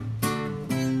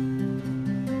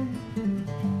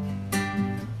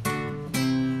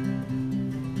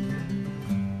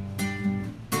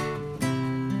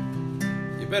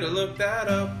better look that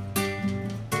up.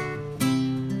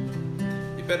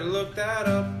 You better look that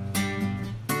up.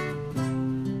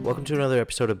 Welcome to another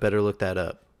episode of Better Look That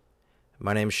Up.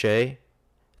 My name's Shay.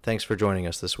 Thanks for joining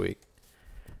us this week.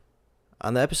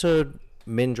 On the episode,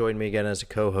 Min joined me again as a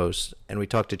co-host, and we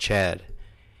talked to Chad.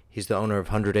 He's the owner of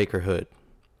 100 Acre Hood.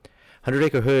 100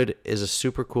 Acre Hood is a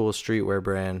super cool streetwear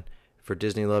brand for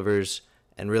Disney lovers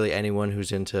and really anyone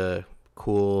who's into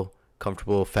cool,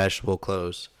 comfortable, fashionable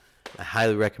clothes. I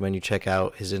highly recommend you check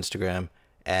out his Instagram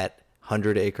at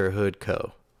 100 Acre Hood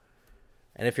Co.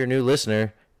 And if you're a new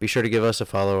listener, be sure to give us a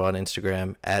follow on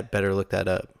Instagram at Better Look That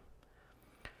Up.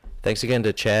 Thanks again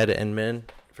to Chad and Min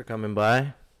for coming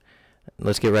by.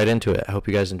 Let's get right into it. I hope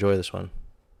you guys enjoy this one.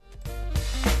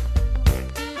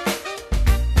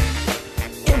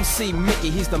 MC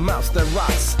Mickey, he's the mouse that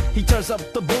rocks. He turns up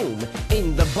the boom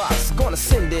in the box. Gonna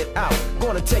send it out,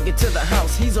 gonna take it to the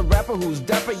house. He's a rapper who's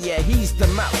dapper, yeah, he's the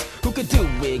mouse who could do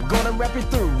it. Gonna rap it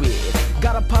through it.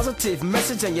 Got a positive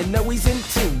message and you know he's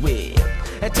into it.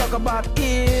 And talk about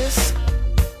is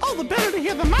all the better to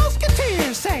hear the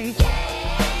Mouseketeers say.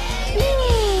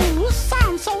 Ooh,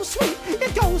 sounds so sweet.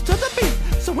 It goes to the beat.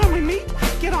 So when we meet,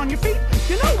 get on your feet.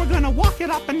 You know we're gonna walk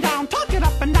it up and down, talk it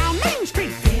up and down Main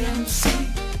Street. MC.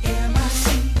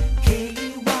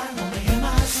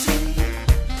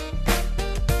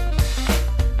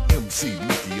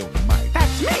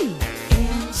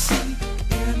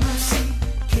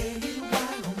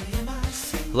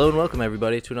 Hello and welcome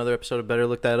everybody to another episode of Better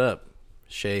Look That Up.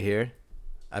 Shay here.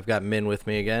 I've got Min with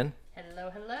me again. Hello,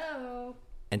 hello.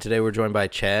 And today we're joined by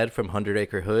Chad from 100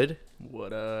 Acre Hood.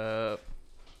 What up?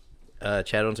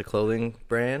 Chad owns a clothing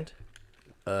brand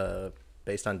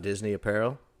based on Disney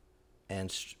apparel.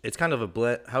 And it's kind of a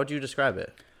blend. How would you describe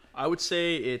it? I would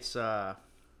say it's a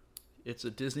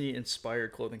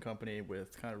Disney-inspired clothing company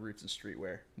with kind of roots in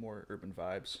streetwear, more urban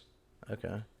vibes.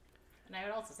 Okay. And I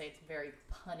would also say it's very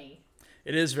punny.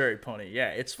 It is very punny. Yeah,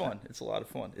 it's fun. It's a lot of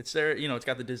fun. It's there, it's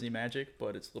got the Disney magic,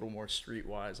 but it's a little more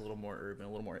streetwise, a little more urban, a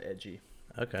little more edgy.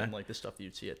 Okay. Than like the stuff that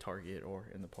you'd see at Target or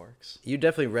in the parks. You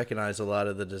definitely recognize a lot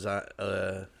of the design,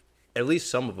 at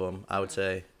least some of them, I would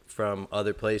say, from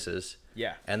other places.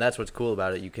 Yeah. And that's what's cool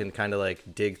about it. You can kind of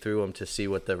like dig through them to see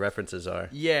what the references are.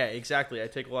 Yeah, exactly. I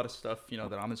take a lot of stuff,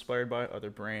 that I'm inspired by,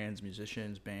 other brands,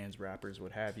 musicians, bands, rappers,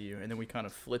 what have you, and then we kind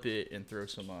of flip it and throw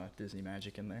some Disney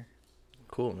magic in there.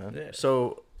 Cool, man. Yeah.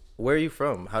 So, where are you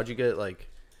from? How'd you get so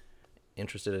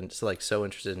interested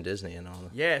in Disney and all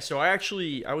that? Yeah, so I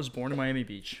was born in Miami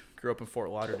Beach, grew up in Fort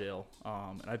Lauderdale,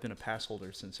 and I've been a pass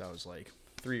holder since I was like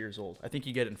 3 years old. I think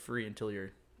you get it free until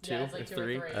you're two it's like or 2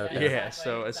 three. or 3. Okay. Yeah,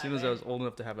 so as soon as I was old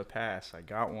enough to have a pass, I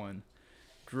got one.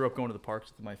 Grew up going to the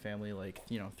parks with my family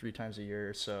 3 times a year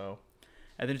or so.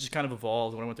 And then it just kind of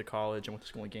evolved. When I went to college, I went to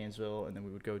school in Gainesville, and then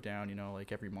we would go down,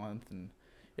 every month, and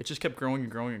it just kept growing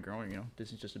and growing and growing.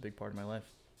 Disney's just a big part of my life.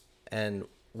 And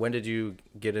when did you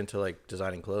get into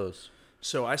designing clothes?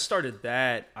 So I started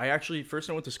that. I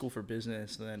went to school for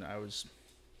business, and then I was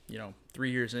 3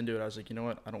 years into it, I was like, you know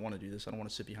what? I don't want to do this. I don't want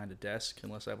to sit behind a desk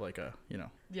unless I have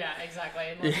Yeah, exactly.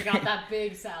 Unless you got that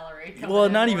big salary. Well,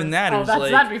 not even that.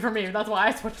 That'd be for me. That's why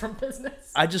I switched from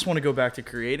business. I just want to go back to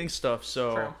creating stuff.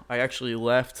 So True. I actually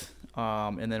left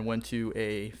and then went to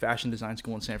a fashion design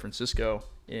school in San Francisco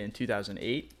in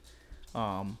 2008.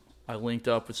 I linked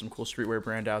up with some cool streetwear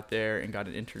brand out there and got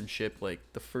an internship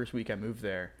the first week I moved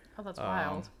there. Oh, that's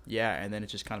wild. Yeah, and then it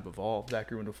just kind of evolved. That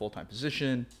grew into a full-time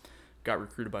position. Got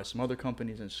recruited by some other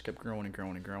companies and just kept growing and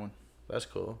growing and growing. That's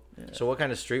cool. Yeah. So what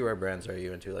kind of streetwear brands are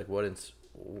you into?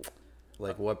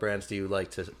 What brands do you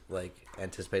like to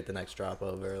anticipate the next drop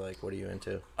of, or what are you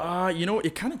into?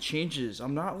 It kind of changes.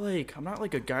 I'm not a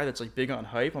guy that's big on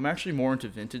hype. I'm actually more into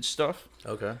vintage stuff.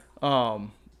 Okay.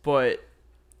 But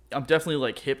I'm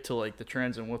definitely hip to the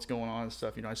trends and what's going on and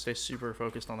stuff. I stay super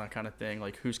focused on that kind of thing,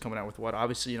 who's coming out with what.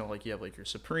 Obviously, you have your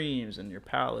Supremes and your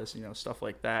Palace, stuff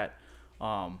like that.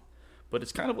 But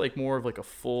it's kind of more of a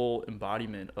full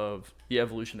embodiment of the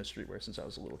evolution of streetwear since I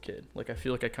was a little kid. I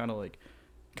feel like I kind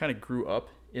of grew up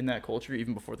in that culture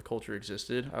even before the culture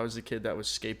existed. I was the kid that was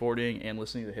skateboarding and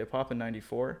listening to hip hop in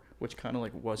 '94, which kind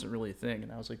of wasn't really a thing, and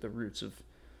that was the roots of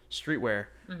streetwear.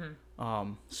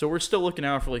 Mm-hmm. So we're still looking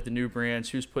out for the new brands,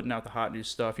 who's putting out the hot new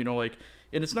stuff. And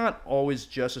it's not always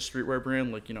just a streetwear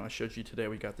brand. I showed you today,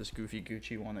 we got this goofy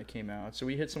Gucci one that came out. So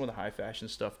we hit some of the high fashion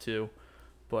stuff too.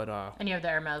 But and you have the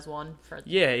Hermes one for.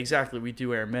 Yeah, exactly. We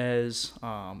do Hermes,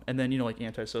 and then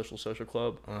Antisocial Social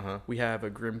Club. Uh-huh. We have a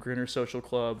Grim Grinner Social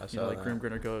Club. I saw that. Grim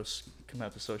Grinner ghosts come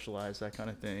out to socialize, that kind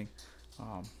of thing.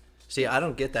 See, I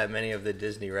don't get that many of the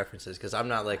Disney references because I'm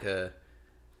not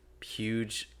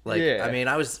huge. Like, Yeah. I mean,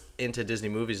 I was into Disney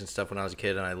movies and stuff when I was a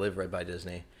kid, and I lived right by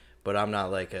Disney. But I'm not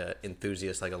like a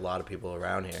enthusiast like a lot of people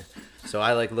around here. So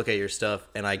I like look at your stuff,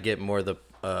 and I get more of the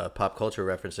pop culture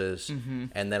references,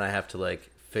 and then I have to like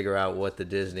figure out what the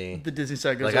Disney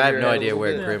side goes like. over I have your no head a idea little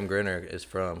where bit. Grim Grinner is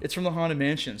from. It's from the Haunted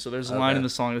Mansion. So there's a line in the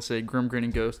song that say "Grim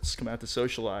Grinning Ghosts come out to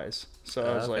socialize." So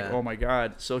I was like, Okay. "Oh my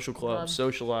God, social club,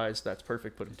 socialize. That's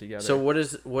perfect. Put them together." So what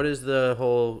is the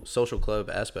whole social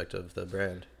club aspect of the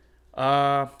brand?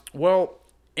 Well,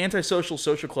 Antisocial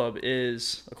Social Club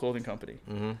is a clothing company.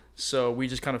 Mm-hmm. So we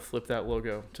just kind of flipped that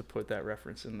logo to put that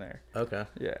reference in there. Okay.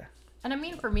 Yeah. And I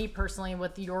mean, for me personally,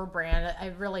 with your brand,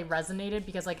 it really resonated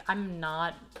because, like, I'm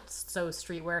not so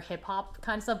streetwear, hip hop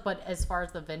kind of stuff, but as far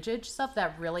as the vintage stuff,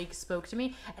 that really spoke to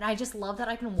me. And I just love that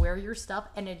I can wear your stuff,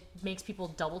 and it makes people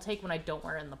double take when I don't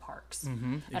wear it in the parks.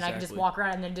 And I can just walk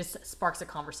around, and then just sparks a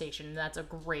conversation. And that's a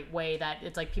great way that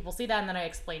it's like people see that, and then I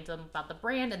explain to them about the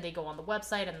brand, and they go on the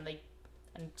website, and it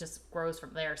just grows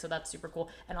from there. So that's super cool.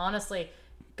 And honestly,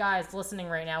 guys listening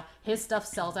right now, his stuff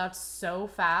sells out so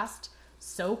fast,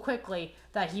 so quickly,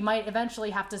 that he might eventually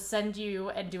have to send you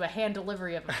and do a hand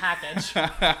delivery of a package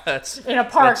in a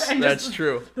park. That's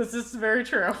true. This is very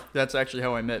true. That's actually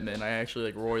how I met Min. I actually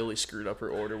like royally screwed up her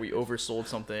order. We oversold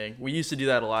something. We used to do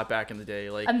that a lot back in the day.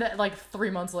 And then, like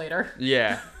 3 months later.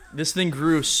 Yeah, this thing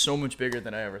grew so much bigger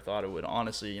than I ever thought it would.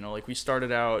 Honestly, like we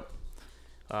started out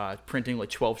printing like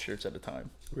 12 shirts at a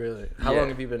time. Really? How long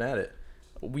have you been at it?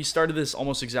 We started this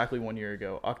almost exactly 1 year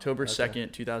ago. October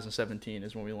 2nd, 2017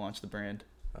 is when we launched the brand.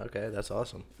 Okay, that's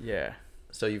awesome. Yeah.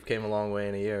 So you've came a long way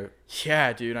in a year.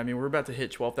 Yeah, dude. I mean, we're about to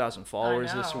hit 12,000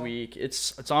 followers this know. week.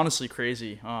 It's honestly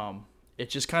crazy. It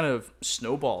just kind of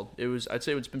snowballed. I'd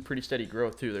say it's been pretty steady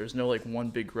growth too. There's no like one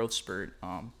big growth spurt.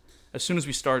 As soon as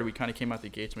we started, we kind of came out the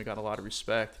gates and we got a lot of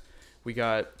respect. We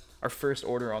got our first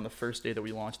order on the first day that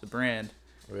we launched the brand.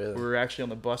 Really? We were actually on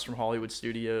the bus from Hollywood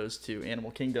Studios to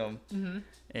Animal Kingdom,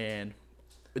 and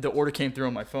the order came through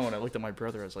on my phone. I looked at my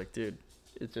brother. I was like, dude,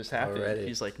 it just happened. Already?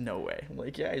 He's like, no way. I'm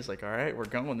like, yeah. He's like, all right, we're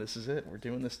going. This is it. We're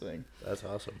doing this thing. That's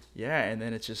awesome. Yeah, and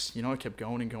then it just, it kept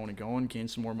going and going and going,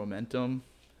 gained some more momentum,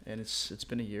 and it's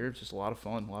been a year. It's just a lot of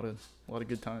fun, a lot of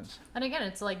good times. And again,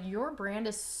 it's like your brand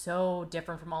is so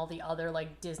different from all the other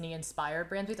like Disney inspired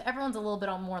brands because everyone's a little bit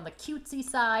more on the cutesy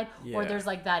side, or Yeah. there's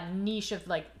like that niche of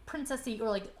like princessy, or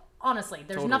like honestly,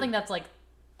 there's Totally. nothing that's like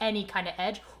any kind of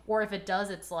edge, or if it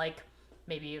does, it's like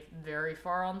maybe very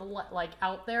far on the like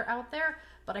out there.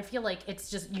 But I feel like it's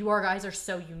just you guys are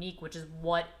so unique, which is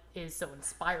what is so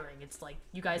inspiring. It's like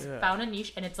you guys found a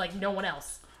niche, and it's like no one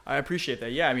else. I appreciate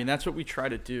that. Yeah, I mean, that's what we try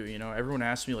to do. Everyone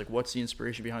asks me, like, what's the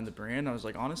inspiration behind the brand? I was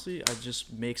like, honestly, I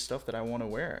just make stuff that I want to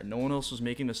wear. No one else was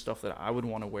making the stuff that I would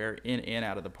want to wear in and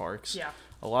out of the parks. Yeah.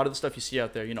 A lot of the stuff you see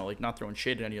out there, like, not throwing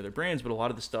shade at any other brands, but a lot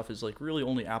of the stuff is, like, really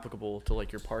only applicable to,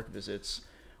 like, your park visits.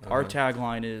 Our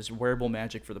tagline is wearable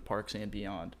magic for the parks and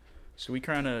beyond. So we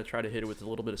kind of try to hit it with a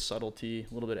little bit of subtlety,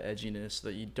 a little bit of edginess, so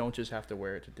that you don't just have to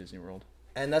wear it to Disney World.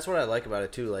 And that's what I like about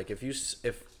it too. Like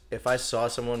if I saw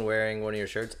someone wearing one of your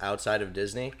shirts outside of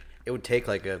Disney, it would take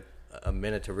like a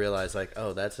minute to realize like,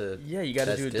 oh, that's a You got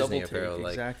to do a Disney double apparel. take.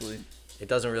 Like, Exactly. it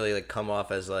doesn't really like come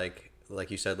off as like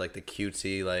you said, like the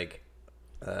cutesy like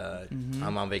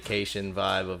I'm on vacation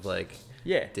vibe of like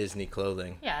Disney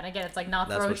clothing. Yeah, and again, it's like not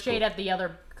That's throwing what's shade cool. at the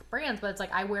other brands, but it's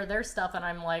like I wear their stuff, and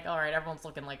I'm like, all right, everyone's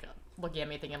looking at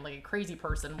me thinking I'm like a crazy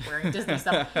person wearing Disney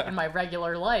stuff in my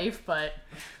regular life, but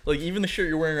Like, even the shirt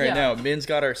you're wearing right Yeah. now, Min's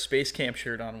got our Space Camp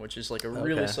shirt on, which is like a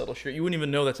really Okay. subtle shirt. You wouldn't even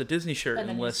know that's a Disney shirt and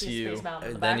then unless you see you Space Mountain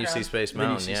in the Then you see background. Space then you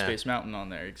Mountain. see Yeah. Space Mountain on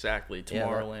there. Exactly. Yeah, that-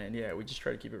 Tomorrowland. Yeah, we just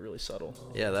try to keep it really subtle.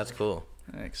 Yeah, that's cool.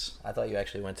 Thanks. I thought you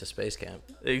actually went to space camp.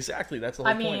 Exactly. That's the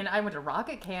whole I mean, point. I went to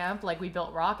rocket camp, like we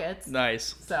built rockets,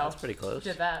 Nice. so That's pretty close.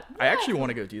 did that. I actually want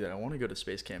to go do that. I want to go to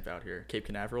Space Camp out here, Cape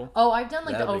Canaveral. Oh, I've done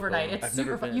like That'd the be overnight. cool. It's I've super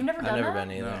never fun. been. You've never done I've never that?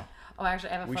 been either. No. Oh, actually,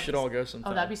 I have a We funny should all go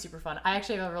sometime. Oh, that'd be super fun. I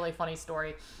actually have a really funny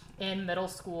story. In middle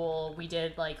school, we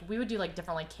would do like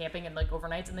different like camping and like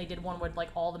overnights, and they did one with like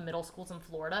all the middle schools in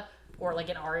Florida or like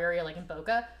in our area, like in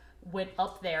Boca, went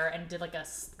up there and did like a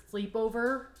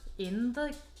sleepover in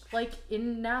the like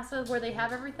in NASA where they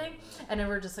have everything, and then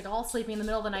we're just like all sleeping in the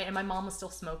middle of the night, and my mom was still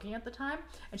smoking at the time,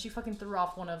 and she fucking threw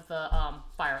off one of the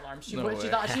fire alarms. She No way.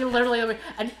 thought she literally,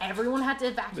 and everyone had to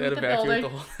evacuate the evacuate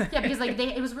building. Yeah, because like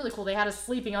it was really cool. They had us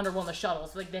sleeping under one of the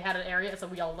shuttles. Like they had an area, so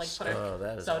we all like put Oh,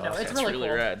 that is so no, awesome. it's That's really really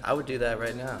cool. rad. I would do that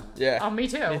right now. Yeah. Oh, me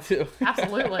too. Me too.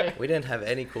 Absolutely. We didn't have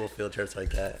any cool field trips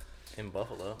like that in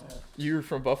Buffalo. You were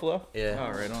from Buffalo? Yeah.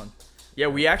 Oh, right on. Yeah,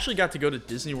 we actually got to go to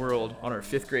Disney World on our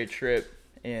 5th grade trip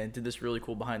and did this really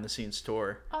cool behind the scenes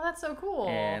tour. Oh, that's so cool.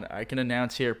 And I can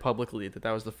announce here publicly that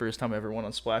was the first time I ever went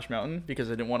on Splash Mountain because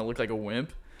I didn't want to look like a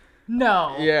wimp.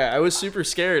 No. Yeah, I was super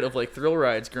scared of like thrill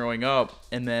rides growing up,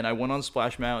 and then I went on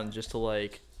Splash Mountain just to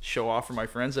like show off for my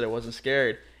friends that I wasn't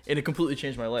scared, and it completely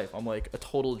changed my life. I'm like a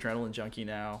total adrenaline junkie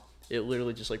now. It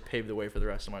literally just like paved the way for the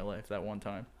rest of my life that one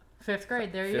time. 5th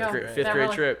grade. There you go. Fifth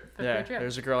grade trip. Fifth Yeah, grade trip.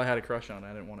 there's a girl I had a crush on. I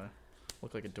didn't want to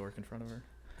look like a dork in front of her.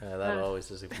 That always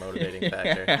is a motivating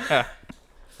factor.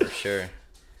 For sure.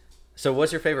 So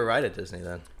what's your favorite ride at Disney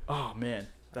then? Oh man,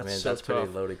 that's I mean, so that's a pretty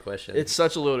tough. loaded question. It's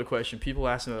such a loaded question. People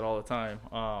ask me that all the time.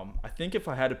 I think if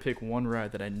I had to pick one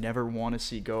ride that I never want to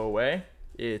see go away,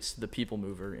 it's the People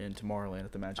Mover in Tomorrowland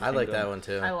at the Magic Kingdom. I like that one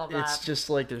too. I love that. It's just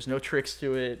like there's no tricks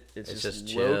to it. It's just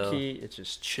chill. low key. It's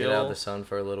just chill. Get out of the sun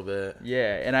for a little bit.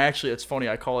 Yeah, and it's funny.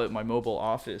 I call it my mobile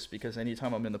office because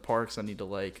anytime I'm in the parks, I need to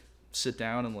like sit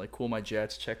down and like cool my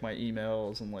jets, check my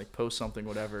emails, and like post something,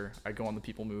 whatever. I go on the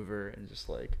People Mover and just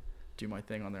like do my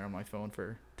thing on there on my phone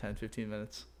for 10, 15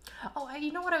 minutes. Oh,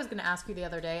 you know what I was going to ask you the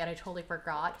other day, and I totally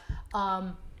forgot.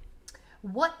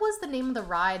 What was the name of the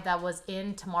ride that was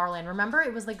in Tomorrowland? Remember,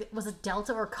 it was it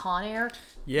Delta or Conair?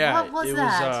 Yeah, What was it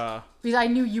that? was. Because I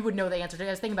knew you would know the answer to it. I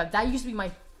was thinking about it. That used to be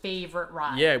my favorite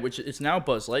ride. Yeah, which it's now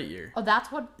Buzz Lightyear. Oh,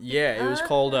 that's what. Yeah, it was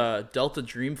called Delta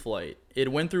Dream Flight.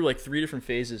 It went through like 3 different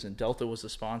phases, and Delta was the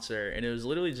sponsor, and it was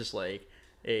literally just like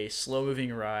a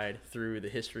slow-moving ride through the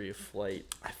history of flight.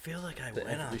 I feel like I The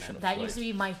went on evolution that. of That flight. used to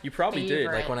be my. You probably did,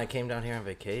 favorite. Like when I came down here on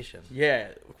vacation. Yeah,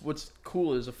 what's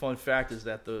cool is a fun fact is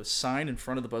that the sign in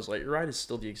front of the Buzz Lightyear ride is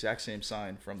still the exact same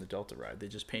sign from the Delta ride. They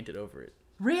just painted over it.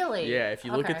 Really? Yeah, if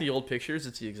you look at Okay. the old pictures,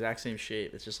 it's the exact same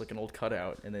shape. It's just like an old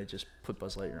cutout, and they just put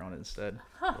Buzz Lightyear on it instead.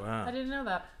 Wow. I didn't know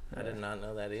that. I did not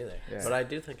know that either. Yeah. But I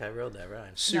do think I rode that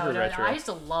ride. Super no, retro. I used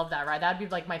to love that ride. That'd be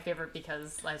like my favorite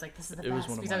because I was like, this is the It was best.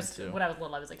 one of Because mine, too. when I was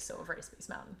little, I was like so afraid of Space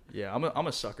Mountain. Yeah, I'm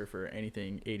a sucker for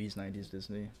anything 80s, 90s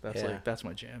Disney. That's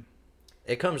my jam.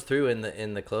 It comes through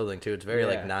in the clothing too. It's very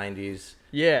like Yeah. 90s.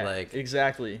 Yeah, Like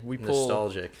exactly. We pull.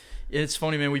 nostalgic. It's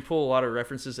funny, man. We pull a lot of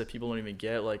references that people don't even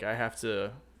get. Like I have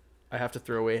to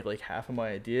throw away like half of my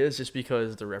ideas just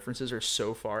because the references are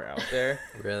so far out there.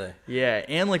 Really. Yeah,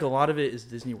 and like a lot of it is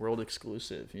Disney World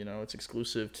exclusive. You know, it's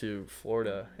exclusive to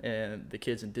Florida, and the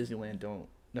kids in Disneyland don't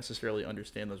necessarily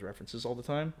understand those references all the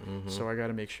time. Mm-hmm. So I got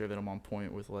to make sure that I'm on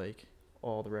point with like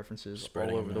all the references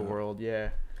Spreading all over the them out. world. Yeah.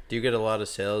 Do you get a lot of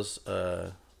sales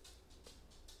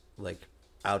like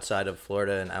outside of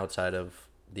Florida and outside of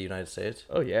the United States?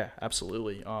 Oh yeah,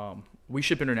 absolutely. We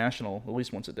ship international at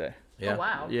least once a day. Yeah. Oh,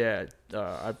 wow. Yeah,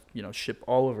 I ship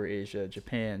all over Asia,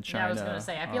 Japan, China. Yeah, I was gonna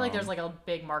say. I feel like there's like a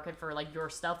big market for like your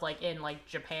stuff, like in like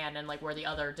Japan and like where the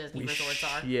other Disney resorts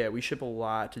are. Yeah, we ship a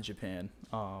lot to Japan.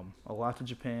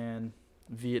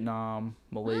 Vietnam,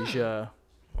 Malaysia.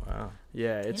 Wow.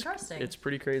 Yeah, it's Interesting. It's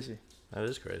pretty crazy. That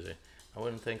is crazy. I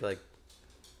would think like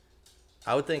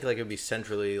it'd be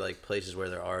centrally like places where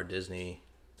there are Disney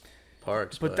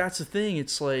parks. But that's the thing.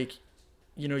 It's like,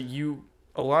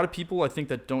 a lot of people I think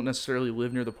that don't necessarily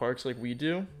live near the parks like we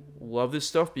do love this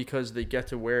stuff because they get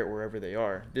to wear it wherever they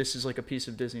are. This is like a piece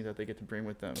of Disney that they get to bring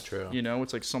with them. True.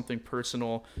 It's like something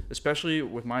personal, especially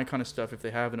with my kind of stuff. If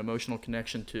they have an emotional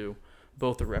connection to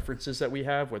both the references that we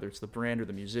have, whether it's the brand or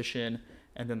the musician,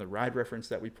 and then the ride reference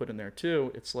that we put in there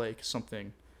too, it's like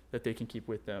something that they can keep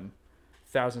with them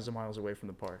thousands of miles away from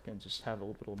the park and just have a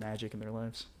little magic in their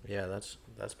lives. Yeah, that's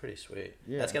pretty sweet.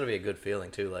 Yeah. That's gotta be a good feeling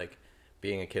too, like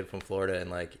being a kid from Florida and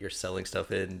like you're selling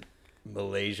stuff in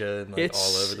Malaysia and like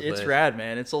all over the place. It's rad,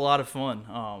 man. It's a lot of fun.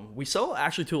 We sell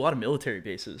actually to a lot of military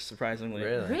bases, surprisingly.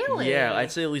 Really? Really? Yeah,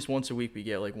 I'd say at least once a week we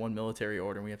get like one military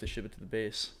order and we have to ship it to the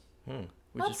base, which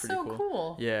That's is pretty so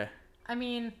cool. Yeah, I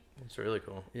mean, It's really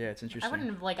cool. yeah, it's I interesting. wouldn't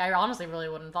have, like, I honestly really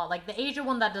wouldn't have thought, like, the Asia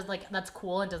one that does, like, that's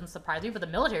cool and doesn't surprise me, but the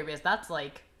military base, that's,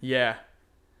 like, Yeah,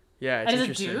 it's and is it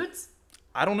interesting. dudes?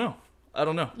 I don't know.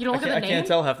 You don't look at the I name? can't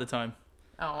tell half the time.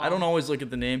 Oh, I don't always look at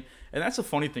the name, and that's a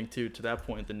funny thing too. To that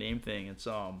point, the name thing. It's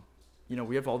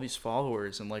we have all these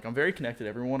followers, and like I'm very connected to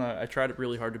everyone. I tried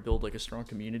really hard to build like a strong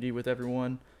community with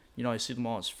everyone. I see them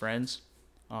all as friends,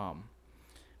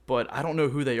 but I don't know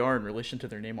who they are in relation to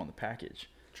their name on the package.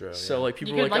 True. So yeah. like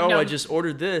people You are could, like, like, oh, know- I just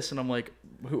ordered this, and I'm like,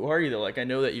 who are you though? Like I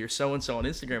know that you're so and so on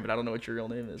Instagram, but I don't know what your real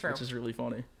name is, True. which is really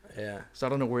funny. Yeah. So I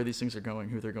don't know where these things are going,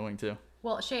 who they're going to.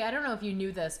 Well, Shay, I don't know if you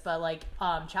knew this, but, like,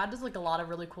 Chad does, like, a lot of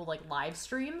really cool, like, live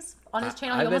streams on his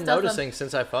channel. He I've been almost does them- noticing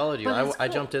since I followed you. But it's I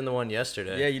cool. jumped in the one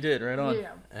yesterday. Yeah, you did right on.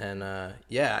 Yeah. And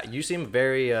yeah, you seem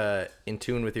very in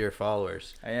tune with your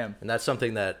followers. I am. And that's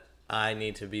something that I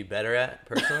need to be better at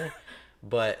personally.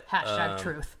 But Hashtag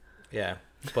truth. yeah,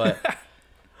 but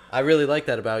I really like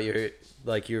that about you.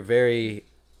 Like you're very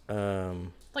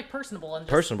Like, personable and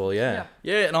just... personable. Yeah.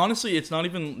 Yeah, and honestly, it's not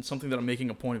even something that I'm making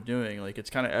a point of doing. Like, it's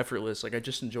kind of effortless. Like, I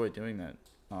just enjoy doing that.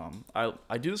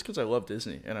 I do this because I love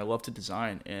Disney and I love to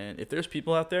design. And if there's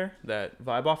people out there that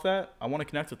vibe off that, I want to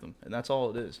connect with them, and that's all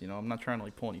it is. You know, I'm not trying to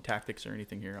like pull any tactics or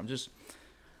anything here. I'm just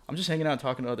hanging out and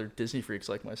talking to other Disney freaks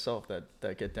like myself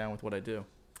that get down with what I do.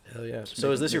 Hell yeah!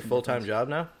 So is this your full-time job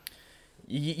now?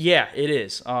 Yeah, it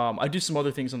is. I do some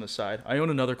other things on the side. I own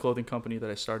another clothing company that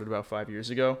I started about 5 years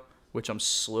ago, which I'm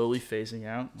slowly phasing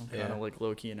out. I'm kind of like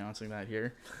low-key announcing that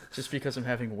here, just because I'm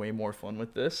having way more fun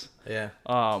with this. Yeah.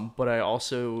 But I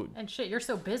also... And shit, you're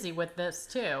so busy with this,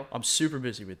 too. I'm super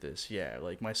busy with this, yeah.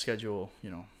 Like, my schedule, you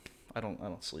know, I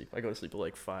don't sleep. I go to sleep at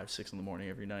like 5, 6 in the morning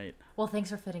every night. Well, thanks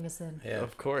for fitting us in. Yeah.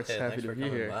 Of course, Yeah, happy to be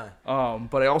here. by.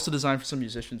 But I also design for some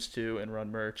musicians, too, and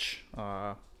run merch.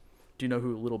 Do you know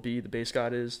who Little B, the bass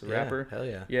god, is? The rapper? Hell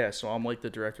yeah. Yeah, so I'm like the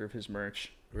director of his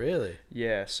merch. Really?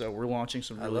 Yeah, so we're launching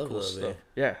some really cool stuff.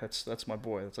 Yeah, that's my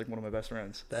boy. That's like one of my best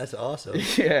friends. That's awesome.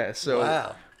 Yeah, so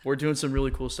wow. We're doing some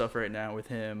really cool stuff right now with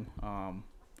him.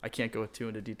 I can't go too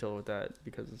into detail with that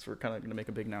because we're kind of going to make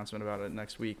a big announcement about it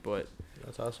next week. But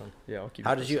that's awesome. Yeah, I'll keep.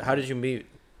 How did you meet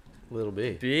Little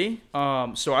B? B?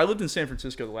 So I lived in San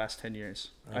Francisco the last 10 years.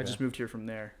 Okay. I just moved here from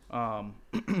there.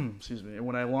 Excuse me. And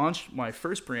when I launched my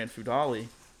first brand, Fudali,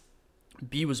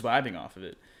 B was vibing off of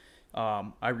it.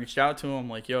 I reached out to him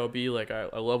like, yo, B, like,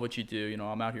 I love what you do. You know,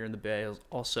 I'm out here in the Bay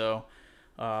also.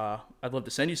 I'd love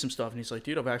to send you some stuff. And he's like,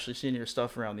 dude, I've actually seen your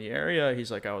stuff around the area.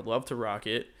 He's like, I would love to rock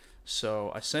it.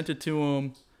 So I sent it to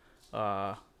him.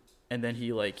 And then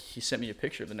he sent me a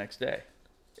picture the next day.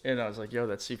 And I was like, yo,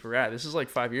 that's super rad. This is like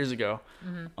 5 years ago.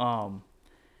 Mm-hmm.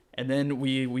 And then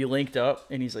we linked up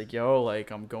and he's like, yo, like,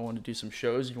 I'm going to do some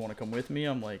shows. You want to come with me?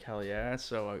 I'm like, hell yeah.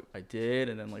 So I did.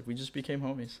 And then like, we just became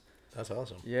homies. That's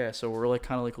awesome. Yeah. So we're like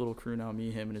kind of like a little crew now,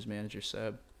 me, him, and his manager,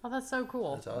 Seb. Oh, that's so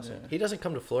cool. That's awesome. Yeah. He doesn't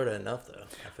come to Florida enough though.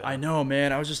 I know,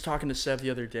 man. I was just talking to Seb the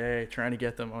other day, trying to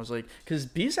get them. I was like, because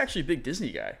B's actually a big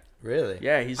Disney guy. Really?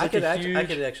 Yeah, he's like huge... I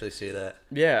could actually see that.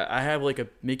 Yeah, I have like a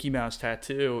Mickey Mouse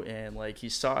tattoo, and like he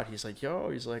saw it. He's like, yo,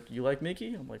 he's like, you like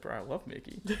Mickey? I'm like, bro, I love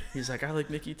Mickey. He's like, I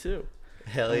like Mickey too.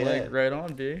 Hell I'm yeah. like, right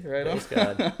on, B. Right on.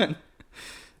 God. That's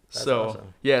so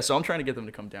awesome. Yeah, so I'm trying to get them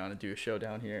to come down and do a show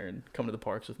down here and come to the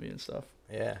parks with me and stuff.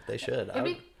 Yeah, they should.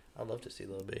 I'd love to see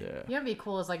Lil B. Yeah. You know what'd be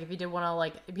cool is like if you did want to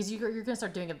like because you're gonna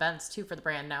start doing events too for the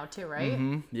brand now too, right?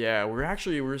 Mm-hmm. Yeah,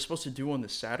 we're supposed to do one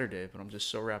this Saturday, but I'm just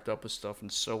so wrapped up with stuff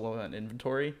and so low on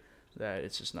inventory that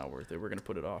it's just not worth it. We're gonna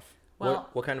put it off. Well,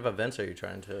 what kind of events are you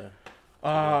trying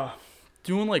to?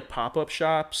 Doing like pop-up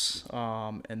shops,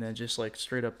 and then just like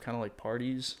straight up kind of like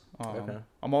parties. Okay.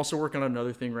 I'm also working on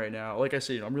another thing right now. Like I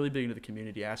said, I'm really big into the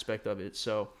community aspect of it,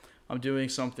 so. I'm doing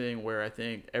something where I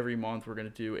think every month we're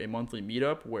going to do a monthly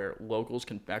meetup where locals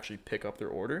can actually pick up their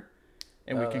order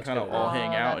and we can kind of all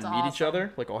hang out and meet each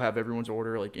other. Like I'll have everyone's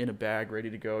order like in a bag ready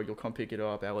to go. You'll come pick it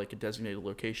up at like a designated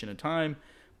location and time,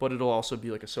 but it'll also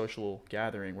be like a social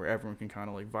gathering where everyone can kind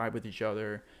of like vibe with each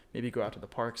other, maybe go out to the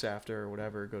parks after or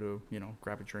whatever, go to, you know,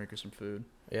 grab a drink or some food.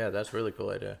 Yeah, that's a really cool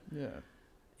idea. Yeah.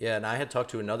 Yeah, and I had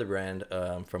talked to another brand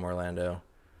from Orlando.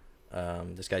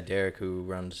 This guy Derek who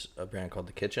runs a brand called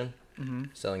The Kitchen,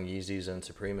 selling Yeezys and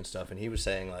Supreme and stuff, and he was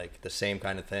saying like the same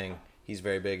kind of thing. He's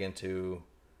very big into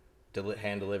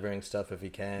hand delivering stuff if he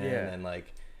can, and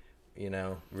like, you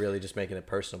know, really just making it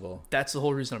personable. That's the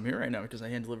whole reason I'm here right now, because I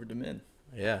hand delivered them in.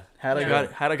 Yeah. Had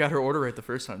I got her order right the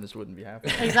first time, this wouldn't be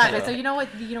happening. Exactly. So you know what?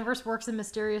 The universe works in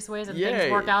mysterious ways and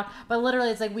things work out. But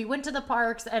literally, it's like we went to the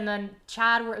parks and then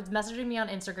Chad was messaging me on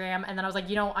Instagram and then I was like,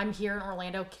 you know, I'm here in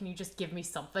Orlando. Can you just give me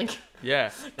something?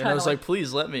 Yeah. And I was like,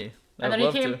 please let me. And then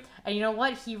he came, and you know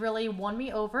what? He really won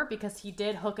me over because he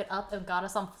did hook it up and got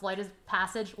us on flight of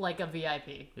passage like a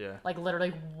VIP. Yeah. Like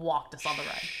literally walked us on the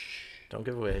ride. Don't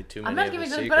give away too many. I'm not of giving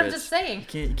the them, secrets. but I'm just saying.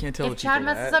 You can't tell if Chad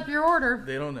messes up your order,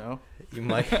 they don't know. You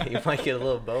might get a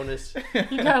little bonus.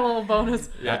 You got a little bonus.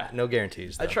 Yeah. No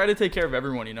guarantees, though. I try to take care of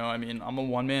everyone, you know. I mean, I'm a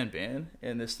one-man band,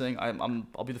 and this thing,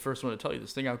 I'll be the first one to tell you,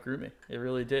 this thing outgrew me. It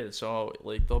really did. So,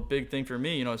 like, the big thing for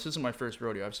me, you know, this isn't my first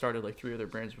rodeo. I've started, like, 3 other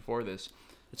brands before this.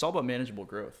 It's all about manageable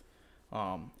growth.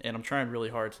 And I'm trying really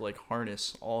hard to, like,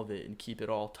 harness all of it and keep it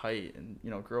all tight and, you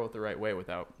know, grow it the right way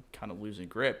without kind of losing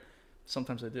grip.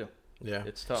 Sometimes I do. Yeah.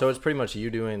 It's tough. So it's pretty much you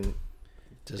doing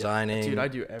designing. Yeah. Dude, I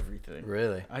do everything.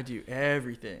 Really? I do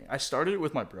everything. I started it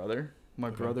with my brother. My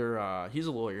brother, he's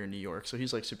a lawyer in New York, so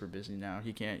he's like super busy now.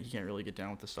 He can't really get down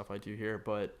with the stuff I do here,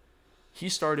 but he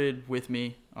started with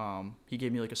me. He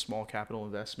gave me like a small capital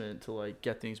investment to like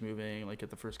get things moving, like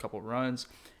get the first couple of runs,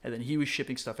 and then he was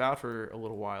shipping stuff out for a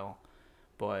little while,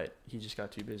 but he just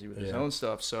got too busy with his own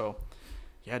stuff. So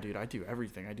yeah, dude, I do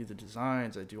everything. I do the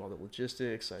designs, I do all the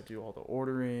logistics, I do all the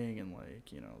ordering and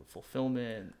like, you know, the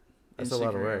fulfillment. That's a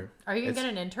lot of work. Are you gonna get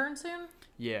an intern soon?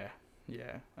 Yeah,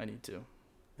 I need to.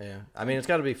 Yeah. I mean, it's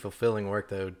got to be fulfilling work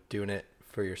though, doing it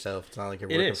for yourself. It's not like you're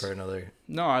It working is. for another.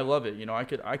 No, I love it.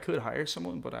 I could hire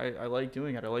someone, but I like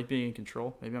doing it. I like being in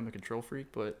control. Maybe I'm a control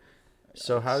freak, but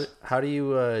So how do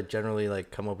you generally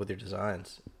like come up with your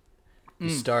designs? You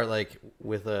start like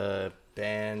with a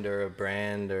band or a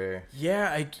brand or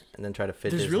yeah, and then try to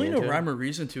fit there's Disney really no into it? rhyme or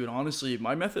reason to it. Honestly,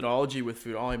 my methodology with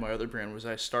Foodolly, my other brand, was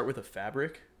I start with a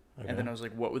fabric, and then I was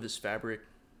like, what would this fabric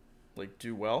like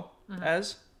do well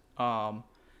as?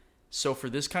 So for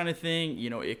this kind of thing,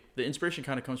 the inspiration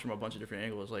kind of comes from a bunch of different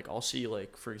angles. Like I'll see,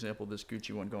 like for example, this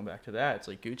Gucci one, going back to that, it's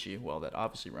like Gucci. Well, that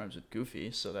obviously rhymes with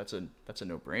goofy, so that's a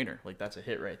no-brainer. Like that's a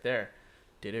hit right there.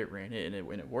 Did it, ran it, and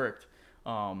it worked.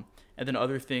 And then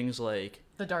other things like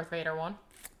The Darth Vader one.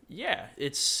 yeah,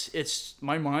 it's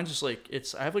my mind's just like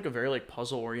I have like a very like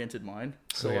puzzle oriented mind.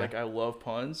 So like I love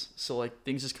puns. So like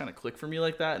things just kind of click for me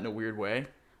like that in a weird way.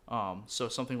 So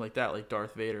something like that, like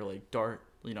Darth Vader, like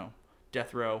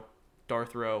Death Row,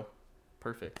 Darth Row,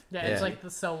 perfect. Yeah, it's Yeah. like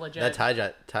so legit. That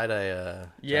tie-dye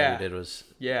Yeah. you did was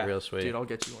Yeah, real sweet. dude. I'll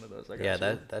get you one of those. I got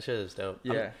Yeah, you. that shit is dope.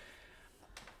 Yeah.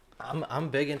 I'm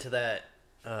big into that.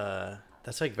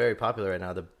 That's like very popular right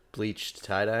now. The bleached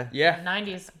tie-dye. Yeah.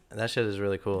 90s. That shit is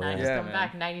really cool. 90s Yeah. Yeah, coming man.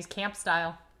 back. 90s camp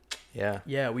style. Yeah.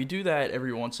 Yeah, we do that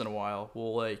every once in a while.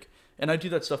 We'll like, and I do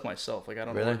that stuff myself. Like I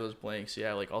don't Really? know those blanks.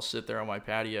 Yeah, like I'll sit there on my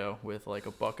patio with like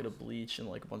a bucket of bleach and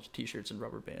like a bunch of t-shirts and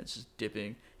rubber bands, just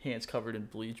dipping, hands covered in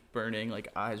bleach, burning, like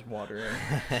eyes watering,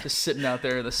 just sitting out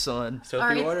there in the sun. So if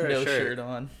Alright. you order a No shirt, shirt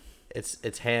on.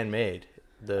 it's handmade.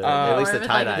 At least Or the if it's like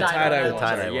tie-dye. the tie-dye the ones.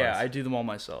 tie-dye Yeah, ones. I do them all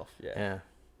myself. Yeah.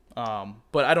 Yeah.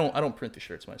 But I don't print the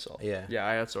shirts myself. Yeah. Yeah,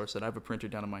 I outsource it. I have a printer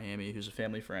down in Miami who's a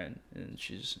family friend, and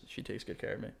she takes good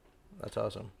care of me. That's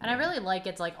awesome. And I really like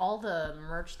it's like all the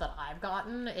merch that I've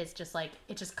gotten is just like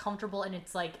it's just comfortable and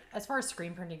it's like as far as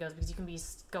screen printing goes because you can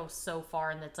go so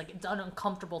far and it's like it's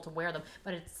uncomfortable to wear them,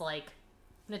 but it's like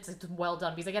it's well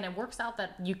done because again it works out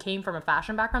that you came from a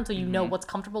fashion background so you know what's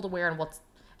comfortable to wear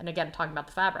and again talking about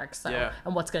the fabrics so Yeah.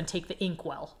 and what's going to take the ink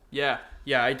well. Yeah,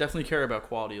 I definitely care about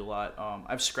quality a lot.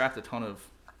 I've scrapped a ton of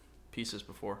pieces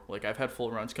before. Like I've had full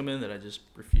runs come in that I just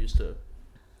refused to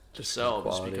sell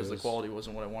just because the quality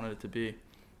wasn't what I wanted it to be.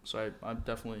 So I'm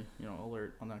definitely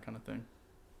alert on that kind of thing.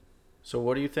 So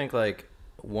what do you think, like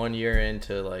 1 year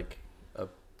into like a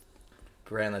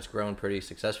brand that's grown pretty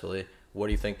successfully, what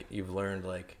do you think you've learned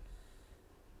like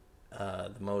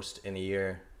the most in a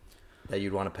year that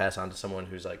you'd want to pass on to someone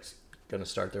who's like going to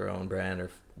start their own brand or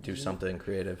do something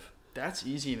creative? That's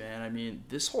easy, man. I mean,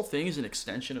 this whole thing is an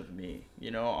extension of me.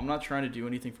 I'm not trying to do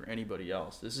anything for anybody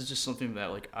else. This is just something that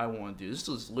like I want to do. This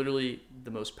is literally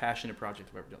the most passionate project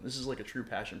I've ever done. This is like a true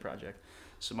passion project.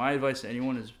 So my advice to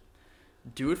anyone is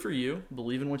do it for you.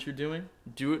 Believe in what you're doing.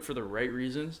 Do it for the right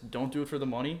reasons. Don't do it for the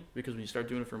money because when you start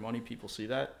doing it for money, people see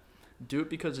that. Do it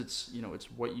because it's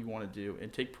what you want to do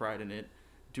and take pride in it.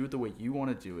 Do it the way you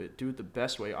want to do it. Do it the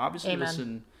best way. Obviously,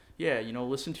 Amen.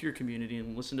 listen to your community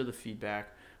and listen to the feedback.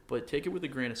 But take it with a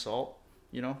grain of salt,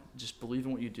 just believe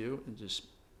in what you do and just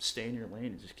stay in your lane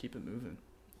and just keep it moving.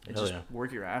 And Hell just yeah.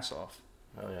 work your ass off.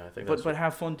 Oh yeah, I think But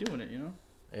have fun doing it,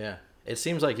 yeah. It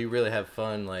seems like you really have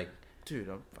fun. Like, Dude,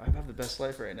 I have the best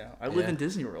life right now. I live Yeah. in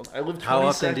Disney World. I live 20 how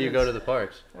often seconds, do you go to the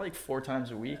parks? like 4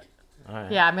 times a week. All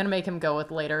right. Yeah, I'm going to make him go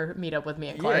with later meet up with me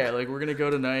at Clark. Yeah, like we're going to go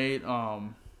tonight.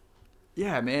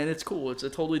 Yeah, man, it's cool. It's a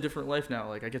totally different life now.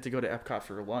 Like I get to go to Epcot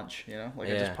for lunch, Like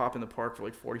I Yeah. just pop in the park for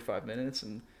like 45 minutes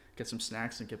and get some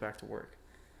snacks and get back to work.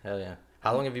 Hell yeah.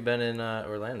 How long have you been in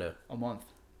Orlando? A month.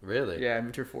 Really? Yeah, I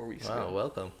moved here 4 weeks Wow, ago.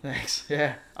 welcome. Thanks.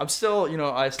 Yeah, I'm still,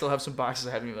 I still have some boxes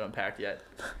I haven't even unpacked yet.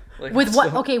 Like, With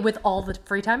what? so- Okay, with all the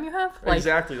free time you have? Like,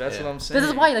 exactly. That's Yeah. what I'm saying. this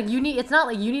is why, like, it's not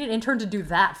like you need an intern to do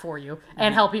that for you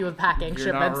and help you with packing You're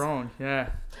shipments. not wrong. Yeah.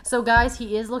 So, guys,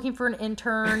 he is looking for an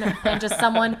intern and just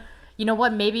someone, you know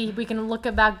what, maybe we can look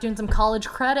about doing some college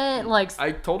credit. Like,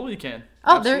 I totally can.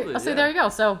 oh, there, Absolutely, so yeah. there you go.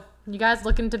 So, you guys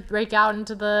looking to break out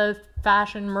into the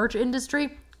fashion merch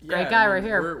industry? Great Yeah, guy I mean, right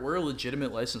here. We're a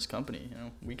legitimate licensed company.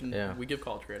 We can Yeah. we give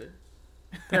college credit.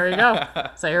 There you go.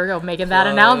 So here we go, making that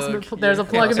announcement. There's a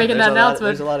plug in making that announcement.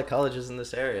 There's a lot of colleges in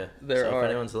this area. There so are. if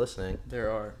anyone's listening. There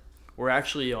are. We're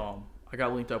actually I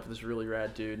got linked up with this really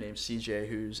rad dude named CJ,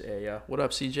 who's a what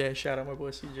up CJ? Shout out my boy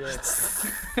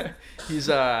CJ. He's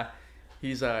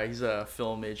a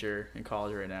film major in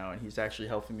college right now, and he's actually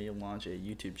helping me launch a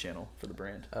YouTube channel for the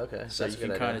brand. Okay, So that's you a can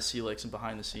good kind idea. of see like some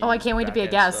behind the scenes. Oh, I can't wait to be a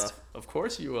back-end guest. stuff. Of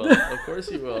course you will. Of course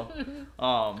you will.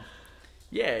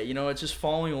 Yeah, it's just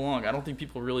following along. I don't think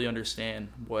people really understand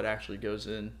what actually goes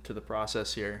into the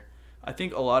process here. I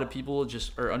think a lot of people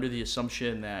just are under the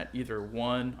assumption that either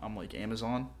one, I'm like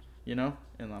Amazon,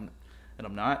 and and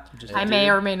I'm not. I'm just a I dude. may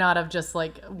or may not have just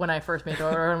like when I first made the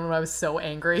order and when I was so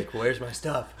angry. Like, where's my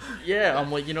stuff? Yeah,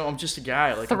 I'm like, I'm just a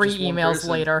guy. Like, I'm 3 just one emails person.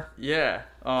 later. Yeah.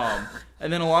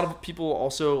 And then a lot of people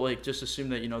also like just assume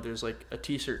that there's like a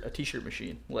t-shirt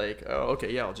machine. Like, oh,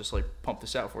 okay, yeah, I'll just like pump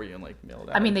this out for you and like mail it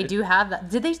out. I mean, they do have that.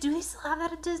 Do they still have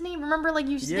that at Disney? Remember, like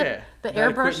you used to Yeah, get the that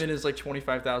airbrush. equipment is like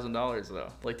 $25,000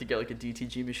 though, like to get like a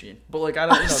DTG machine. But like I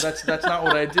don't, that's not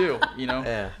what I do.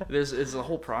 Yeah. There's a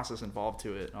whole process involved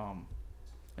to it.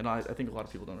 And I think a lot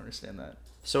of people don't understand that.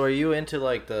 So are you into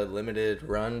like the limited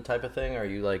run type of thing, or are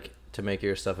you like to make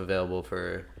your stuff available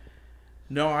for?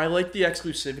 No, I like the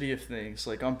exclusivity of things.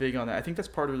 Like I'm big on that. I think that's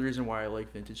part of the reason why I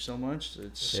like vintage so much.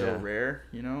 It's so rare,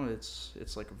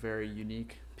 It's like a very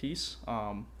unique piece.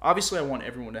 Obviously, I want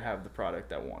everyone to have the product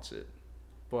that wants it,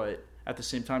 but at the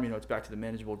same time, it's back to the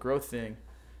manageable growth thing.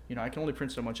 I can only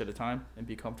print so much at a time and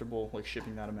be comfortable like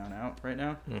shipping that amount out right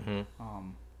now. Mm-hmm.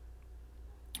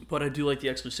 But I do like the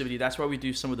exclusivity. That's why we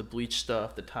do some of the bleach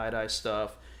stuff, the tie-dye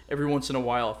stuff. Every once in a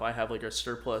while, if I have like a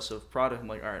surplus of product, I'm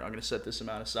like, all right, I'm going to set this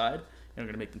amount aside, and I'm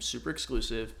going to make them super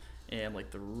exclusive, and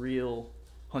like the real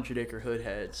 100-acre hood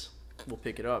heads will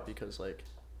pick it up because like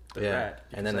they're rad.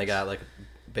 And then they got like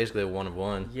basically a one of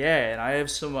one. Yeah, and I have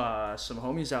some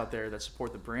homies out there that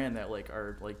support the brand that like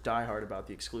are like diehard about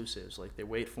the exclusives. Like they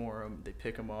wait for them, they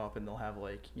pick them up, and they'll have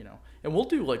like and we'll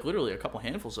do like literally a couple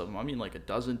handfuls of them. I mean like a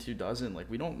dozen, 2 dozen. Like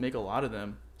we don't make a lot of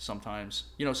them sometimes.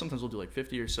 Sometimes we'll do like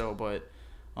 50 or so, but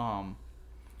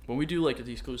when we do like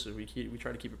the exclusive, we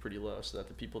try to keep it pretty low so that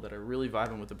the people that are really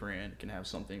vibing with the brand can have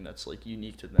something that's like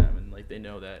unique to them, and like they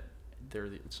know that they're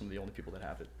some of the only people that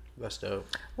have it. That's dope.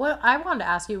 What I wanted to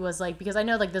ask you was like, because I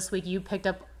know like this week you picked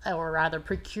up or rather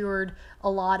procured a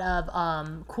lot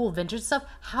of cool vintage stuff.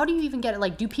 How do you even get it?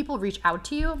 Like, do people reach out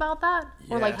to you about that?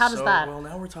 Or like, how does that? Well,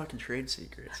 now we're talking trade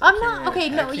secrets. I'm not okay.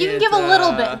 No, you can give a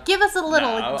little bit. Give us a little.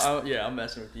 I'm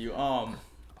messing with you.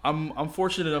 I'm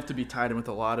fortunate enough to be tied in with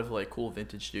a lot of like cool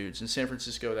vintage dudes in San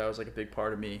Francisco. That was like a big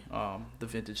part of me. The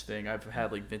vintage thing. I've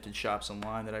had like vintage shops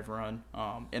online that I've run,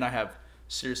 and I have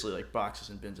seriously like boxes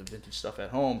and bins of vintage stuff at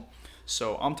home.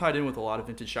 So I'm tied in with a lot of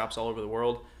vintage shops all over the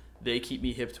world. They keep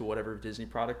me hip to whatever Disney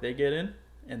product they get in,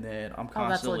 and then I'm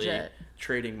constantly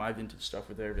trading my vintage stuff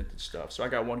with their vintage stuff. So I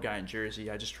got one guy in Jersey.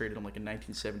 I just traded him like a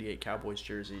 1978 Cowboys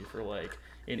jersey for like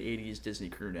an 80s Disney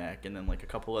crew neck, and then like a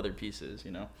couple other pieces,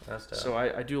 That's dope. So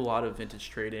I do a lot of vintage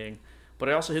trading, but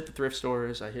I also hit the thrift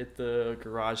stores. I hit the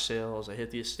garage sales. I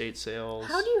hit the estate sales.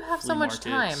 How do you have so much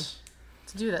time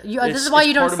to do that? This is It's why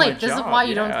you don't part of my sleep. This is job. why you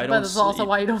Yeah, don't. I But don't this is also sleep.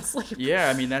 why you don't sleep. Yeah,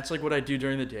 I mean that's like what I do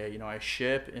during the day. I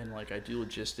ship and like I do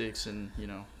logistics and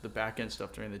the back end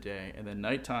stuff during the day, and then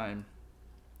nighttime,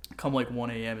 come like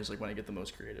 1 a.m. is like when I get the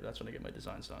most creative. That's when I get my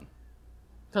designs done.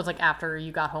 So it's like after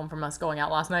you got home from us going out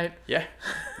last night. Yeah,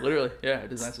 literally. Yeah, I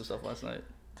designed some stuff last night.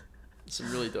 Some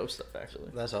really dope stuff actually.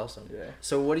 That's awesome. Yeah.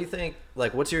 So what do you think?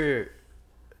 Like, what's your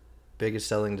biggest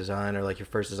selling design, or like your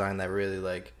first design that really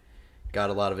like got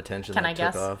a lot of attention? Can that I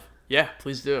took guess? Off? Yeah,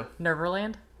 please do.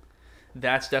 Neverland.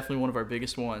 That's definitely one of our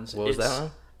biggest ones. What was that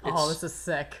one? Oh, this is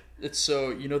sick. It's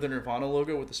so the Nirvana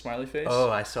logo with the smiley face. Oh,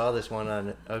 I saw this one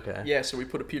on. Okay. Yeah, so we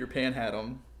put a Peter Pan hat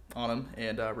on him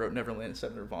and wrote Neverland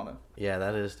instead of Nirvana. Yeah,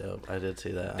 that is dope. I did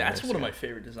see that. That's one of my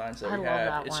favorite designs that I we love have.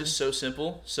 that It's one. just so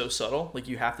simple, so subtle. Like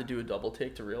you have to do a double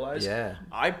take to realize. Yeah.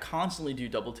 I constantly do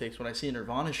double takes when I see a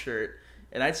Nirvana shirt,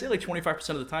 and I'd say like 25%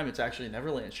 of the time it's actually a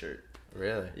Neverland shirt.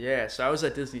 Really? Yeah, so I was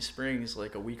at Disney Springs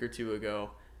like a week or two ago,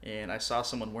 and I saw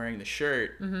someone wearing the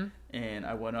shirt, and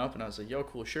I went up and I was like, "Yo,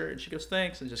 cool shirt," and she goes,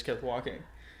 "Thanks," and just kept walking,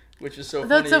 which is so funny.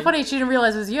 That's so funny. She didn't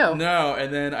realize it was you. No,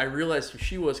 and then I realized who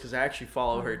she was because I actually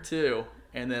follow her too.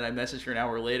 And then I messaged her an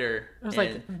hour later, and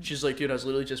she's like, "Dude, I was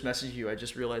literally just messaging you. I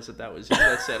just realized that was you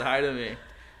that said hi to me."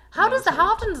 How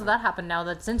often does that happen now?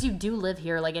 That since you do live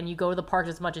here, like, and you go to the park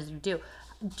as much as you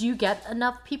do you get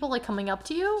enough people like coming up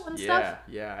to you and stuff?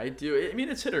 Yeah, I do. I mean,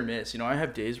 it's hit or miss. I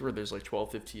have days where there's like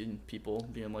 12, 15 people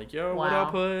being like, "Yo, what Wow.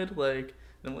 up, hood?" Like,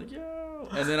 and I'm like, "Yo,"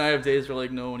 and then I have days where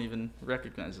like no one even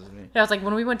recognizes me. Yeah, it's like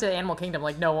when we went to Animal Kingdom,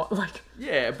 like no, like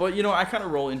Yeah, but I kind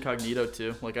of roll incognito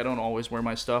too. Like I don't always wear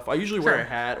my stuff. I usually wear a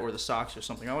hat or the socks or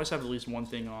something. I always have at least one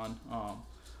thing on.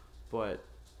 But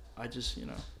I just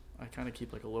I kind of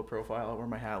keep like a low profile. I wear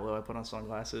my hat low. I put on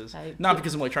sunglasses. Not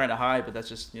because I'm like trying to hide, but that's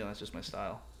just that's just my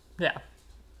style. yeah.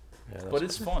 But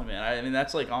it's fun, man. I mean,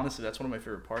 that's like honestly, that's one of my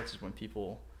favorite parts is when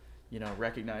people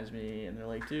recognize me and they're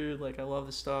like, "Dude, like I love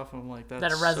this stuff." I'm like, "That's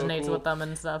That it resonates so cool. with them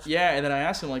and stuff. Yeah, and then I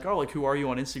ask them like, "Oh, like who are you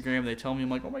on Instagram?" They tell me, I'm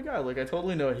like, "Oh my god, like I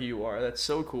totally know who you are. That's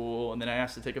so cool." And then I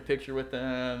ask to take a picture with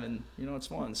them, and it's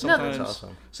fun. Sometimes, that's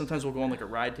awesome. Sometimes we'll go on like a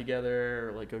ride together,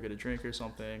 or like go get a drink or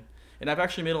something. And I've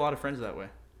actually made a lot of friends that way.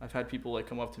 I've had people like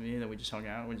come up to me and then we just hung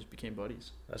out and we just became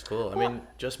buddies. That's cool. I mean,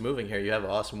 just moving here, you have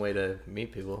an awesome way to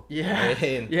meet people. Yeah, I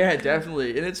mean, yeah,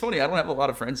 definitely. And it's funny, I don't have a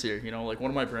lot of friends here. You know, like one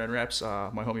of my brand reps,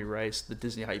 my homie Rice, the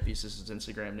Disney Hypebeast is his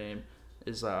Instagram name,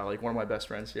 is like one of my best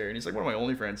friends here, and he's like one of my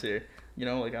only friends here. You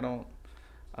know, like I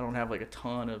don't have like a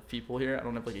ton of people here. I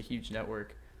don't have like a huge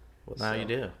network. well, now you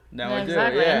do. Now I do.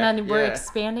 Exactly. Yeah, And then we're yeah.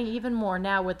 expanding even more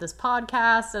now with this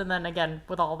podcast, and then again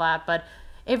with all that. But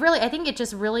I think it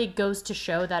just really goes to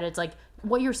show that it's like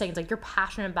what you're saying. It's like you're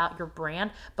passionate about your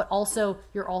brand, but also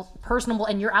you're all personable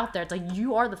and you're out there. It's like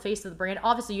you are the face of the brand.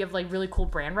 Obviously, you have like really cool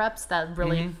brand reps that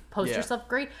really post your stuff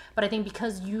great. But I think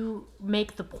because you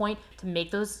make the point to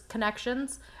make those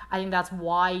connections, I think that's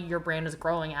why your brand is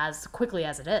growing as quickly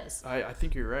as it is. I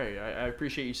think you're right. I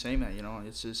appreciate you saying that. You know,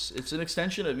 it's an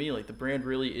extension of me. Like the brand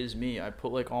really is me. I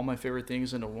put like all my favorite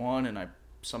things into one, and I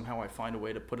find a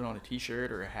way to put it on a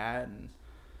T-shirt or a hat, and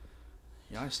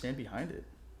you know, I stand behind it.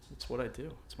 It's what I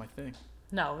do. It's my thing.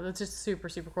 No, it's just super,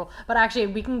 super cool. But actually,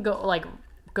 we can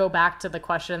go back to the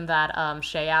question that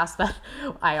Shay asked that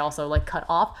I also like cut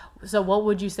off. So what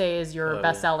would you say is your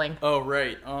best selling? Oh,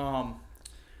 right.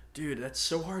 Dude, that's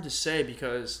so hard to say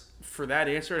because for that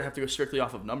answer, I'd have to go strictly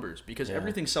off of numbers because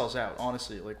everything sells out,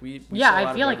 honestly. Like we sell out I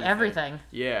of feel like everything.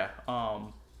 Yeah.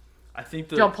 I think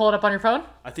Do you want to pull it up on your phone?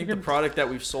 I think the product that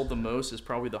we've sold the most is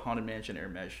probably the Haunted Mansion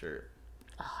Hermes shirt.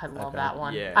 Oh, I love that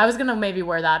one. Yeah. I was going to maybe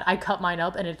wear that. I cut mine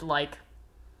up and it like...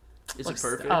 Is looks, it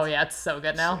perfect? Oh, yeah. It's so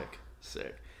good now.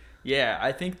 Sick. Yeah,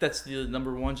 I think that's the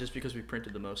number one just because we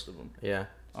printed the most of them. Yeah.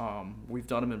 We've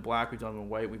done them in black, we've done them in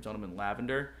white, we've done them in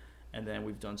lavender, and then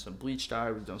we've done some bleach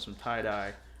dye, we've done some tie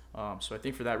dye. So I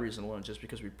think for that reason alone, just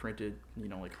because we printed, you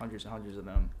know, like hundreds and hundreds of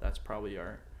them, that's probably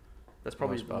our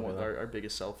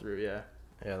biggest sell through. Yeah.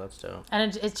 Yeah, that's dope.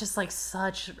 And it's just like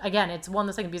such, again, it's one of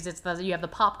those things because you have the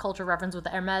pop culture reference with the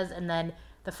Hermes, and then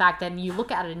the fact that you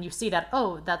look at it and you see that,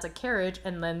 oh, that's a carriage,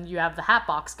 and then you have the hat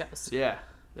box goes. Yeah,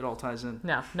 it all ties in.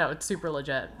 No, it's super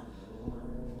legit.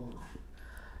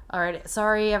 All right,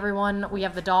 sorry everyone, we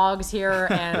have the dogs here,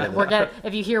 and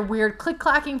if you hear weird click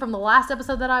clacking from the last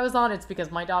episode that I was on, it's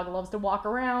because my dog loves to walk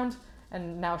around,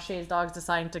 and now Shay's dog's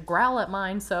deciding to growl at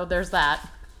mine, so there's that.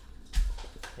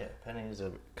 Yeah, Penny is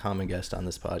a common guest on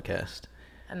this podcast.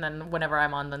 And then whenever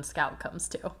I'm on, then Scout comes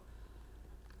too.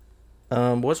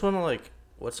 What's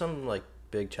some like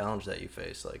big challenge that you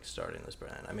face like starting this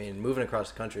brand? I mean, moving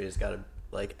across the country has got to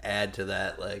like add to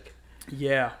that. Like,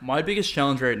 yeah, my biggest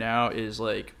challenge right now is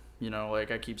like, you know, like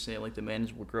I keep saying, like the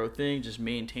manageable growth thing, just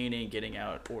maintaining getting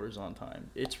out orders on time.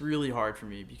 It's really hard for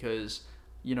me because,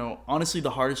 you know, honestly,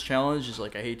 the hardest challenge is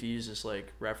like, I hate to use this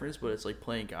like reference, but it's like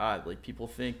playing God. Like people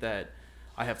think that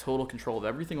I have total control of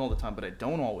everything all the time, but I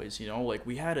don't always, you know. Like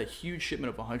we had a huge shipment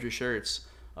of 100 shirts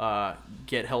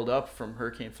get held up from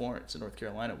Hurricane Florence in North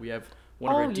Carolina. We have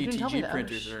one of our DTG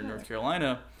printers that are in North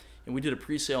Carolina, and we did a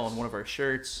pre-sale on one of our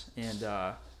shirts, and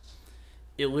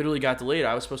it literally got delayed.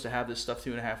 I was supposed to have this stuff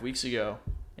 2.5 weeks ago,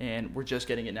 and we're just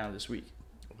getting it now this week.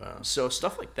 wow. So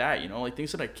stuff like that, you know, like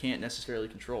things that I can't necessarily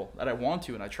control, that I want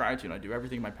to and I try to and I do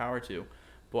everything in my power to,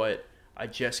 but I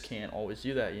just can't always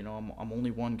do that. You know, I'm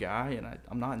only one guy, and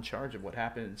I'm not in charge of what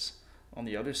happens on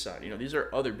the other side. You know, these are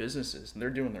other businesses, and they're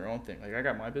doing their own thing. Like I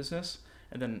got my business,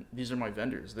 and then these are my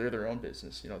vendors. They're their own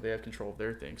business. You know, they have control of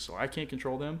their things, so I can't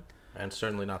control them. And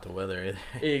certainly not the weather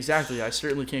either. Exactly. I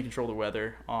certainly can't control the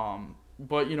weather.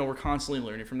 But, you know, we're constantly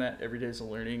learning from that. Every day is a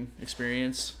learning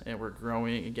experience, and we're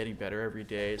growing and getting better every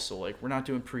day. So, like, we're not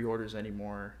doing pre-orders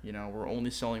anymore. You know, we're only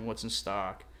selling what's in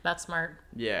stock. That's smart.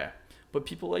 Yeah. But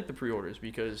people like the pre-orders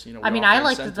because, you know, I mean, I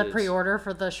liked the pre-order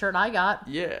for the shirt I got.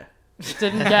 Yeah.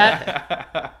 Didn't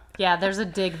get. Yeah, there's a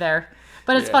dig there.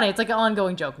 But it's funny. It's like an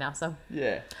ongoing joke now. So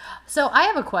Yeah. So I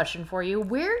have a question for you.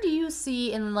 Where do you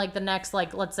see in like the next,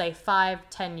 like, let's say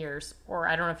 5-10 years, or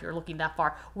I don't know if you're looking that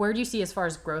far, where do you see as far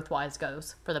as growth-wise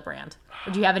goes for the brand?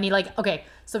 Or do you have any, like, okay,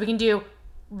 so we can do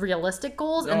realistic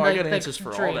goals and I like got answers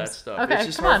for all that stuff. Okay, it's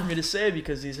just hard for me to say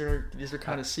because these are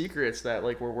kind of secrets that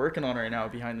like we're working on right now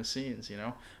behind the scenes, you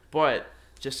know. But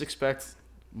just expect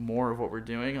more of what we're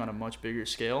doing on a much bigger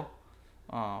scale.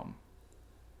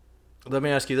 Let me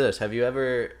ask you this: have you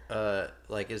ever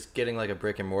is getting like a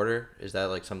brick and mortar? Is that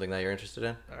like something that you're interested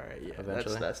in? All right, yeah,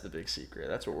 Eventually? that's the big secret.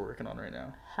 That's what we're working on right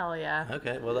now. Hell yeah.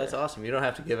 Okay, well that's awesome. You don't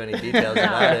have to give any details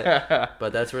about it,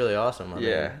 but that's really awesome. I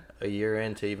mean, a year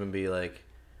in to even be like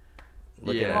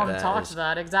looking at that. Talk to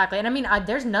that exactly. And I mean,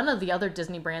 there's none of the other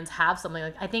Disney brands have something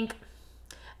like. I think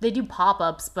they do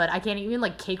pop-ups, but I can't even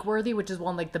like Cakeworthy, which is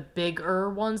one like the bigger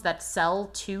ones that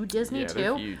sell to Disney too.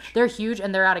 They're huge. They're huge,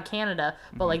 and they're out of Canada,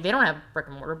 but like they don't have brick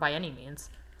and mortar by any means.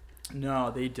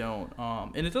 No, they don't.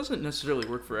 And it doesn't necessarily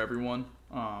work for everyone.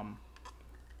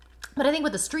 But I think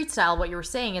with the street style, what you were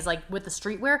saying is like with the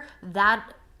streetwear,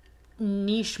 that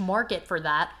niche market for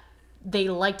that, they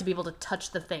like to be able to touch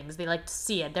the things. They like to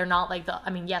see it. They're not like I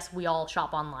mean, yes, we all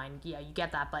shop online. Yeah, you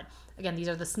get that. But again, these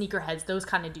are the sneakerheads, those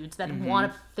kind of dudes that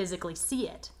want to physically see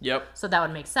it. Yep. So that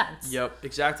would make sense. Yep,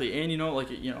 exactly. And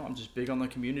I'm just big on the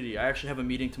community. I actually have a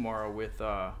meeting tomorrow with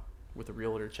a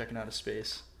realtor checking out a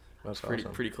space. That's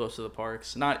pretty close to the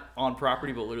parks. Not on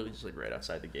property, but literally just like right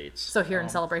outside the gates. So here in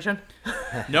Celebration?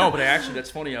 No, but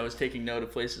that's funny. I was taking note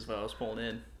of places while I was pulling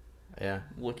in. Yeah.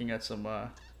 Looking at some,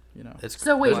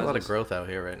 So wait. There's a lot of growth out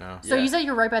here right now. So Yeah. you said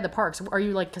you're right by the parks. Are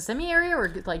you like Kissimmee area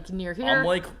or like near here?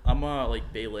 I'm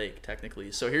like Bay Lake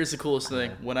technically. So here's the coolest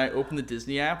thing: when I open the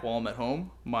Disney app while I'm at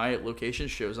home, my location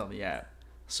shows on the app.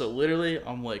 So literally,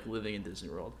 I'm like living in Disney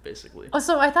World, basically. Oh,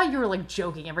 so I thought you were like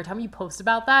joking every time you post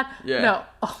about that. Yeah. No.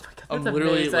 Oh my god, I'm that's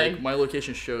literally amazing. like my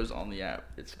location shows on the app.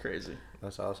 It's crazy.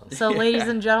 That's awesome. So, ladies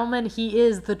and gentlemen, he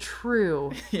is the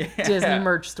true Disney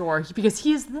merch store because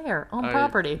he is there on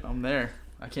property. I'm there.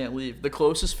 I can't leave. The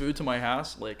closest food to my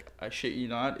house, like I shit you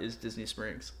not, is Disney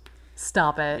Springs.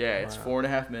 Stop it. Yeah, it's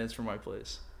 4.5 minutes from my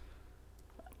place.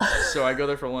 So I go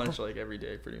there for lunch like every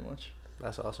day, pretty much.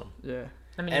 That's awesome. Yeah.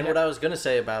 I mean, And what I was gonna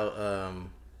say about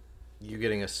you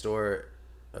getting a store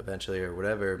eventually or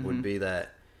whatever would be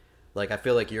that, like, I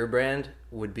feel like your brand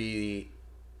would be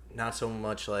not so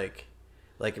much like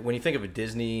when you think of a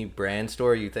Disney brand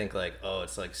store, you think like, oh,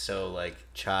 it's like so like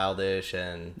childish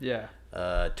and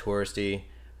touristy.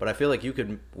 But I feel like you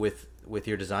could with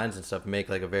your designs and stuff make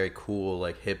like a very cool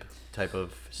like hip type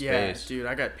of space. Yeah, dude,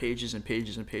 I got pages and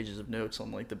pages and pages of notes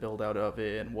on like the build out of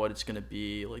it and what it's gonna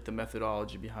be, like the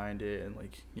methodology behind it, and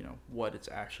like what it's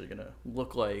actually gonna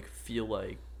look like, feel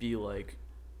like, be like.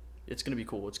 It's gonna be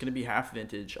cool. It's gonna be half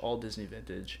vintage, all Disney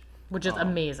vintage, which is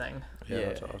amazing. Yeah,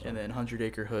 that's awesome. And then 100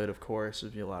 Acre Hood, of course,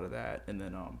 would be a lot of that. And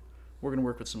then we're gonna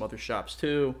work with some other shops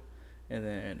too, and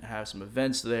then have some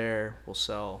events there. We'll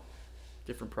sell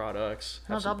different products,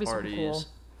 have some that'll be super parties. cool.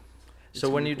 So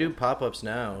when you do pop-ups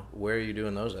now, where are you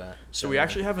doing those at? So we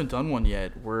actually haven't done one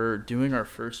yet. We're doing our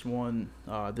first one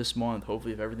this month.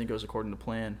 Hopefully, if everything goes according to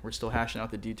plan. We're still hashing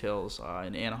out the details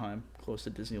in Anaheim, close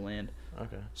to Disneyland.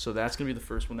 Okay. So that's going to be the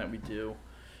first one that we do.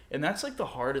 And that's like the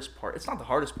hardest part. It's not the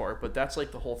hardest part, but that's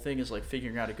like the whole thing is like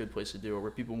figuring out a good place to do it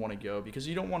where people want to go, because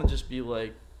you don't want to just be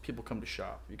like people come to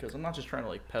shop, because I'm not just trying to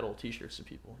like peddle t-shirts to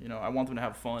people. I want them to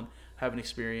have fun, have an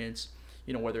experience,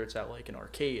 whether it's at like an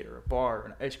arcade or a bar or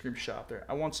an ice cream shop there.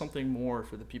 I want something more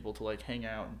for the people to like hang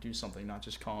out and do something, not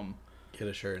just come Get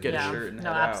a shirt. get a shirt and head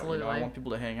absolutely. out. I want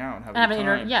people to hang out and have, And have a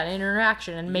good time. an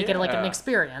interaction and make it like an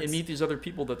experience. And meet these other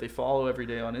people that they follow every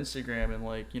day on Instagram and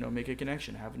like, make a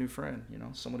connection, have a new friend,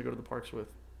 someone to go to the parks with.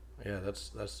 Yeah,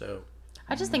 that's dope.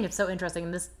 I just think it's so interesting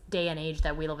in this day and age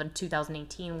that we live in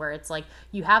 2018, where it's like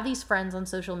you have these friends on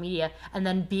social media and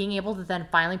then being able to then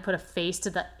finally put a face to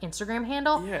the Instagram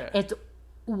handle. Yeah. It's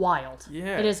wild.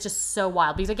 Yeah. It is just so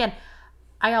wild. Because again,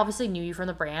 I obviously knew you from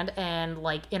the brand and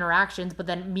like interactions, but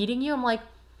then meeting you, I'm like,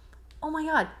 oh my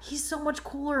god, he's so much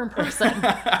cooler in person.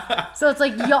 So it's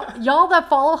like y'all that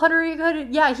follow Hunter,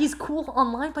 yeah, he's cool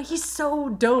online, but he's so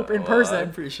dope in person. I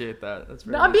appreciate that. That's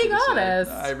very No, I'm nice of being you to say.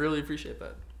 honest. No, I really appreciate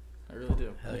that. I really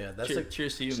do. Hell yeah,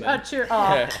 Cheers to you, man. Cheer.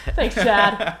 Oh, thanks,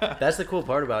 Chad. That's the cool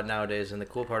part about nowadays, and the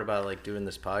cool part about like doing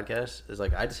this podcast is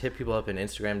like I just hit people up in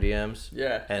Instagram DMs,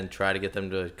 and try to get them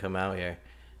to come out here,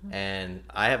 and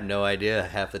I have no idea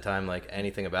half the time like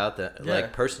anything about that,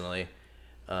 like personally.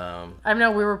 I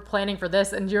know we were planning for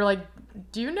this, and you're like,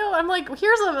 "Do you know?" I'm like,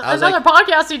 "Here's was another like-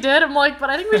 podcast he did." I'm like, "But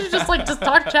I think we should just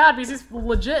talk to Chad because he's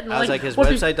legit." And I was like, his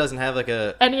what if website doesn't have like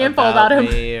any info about him.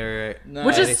 me or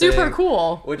which is super anything.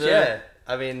 cool. Which yeah,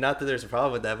 I mean, not that there's a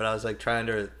problem with that, but I was like trying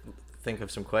to think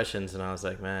of some questions, and I was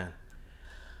like, man,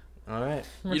 all right.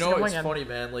 We're You just know, gonna it's wing him. funny,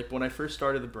 man. Like when I first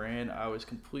started the brand, I was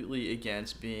completely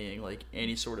against being like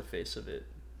any sort of face of it.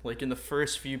 Like in the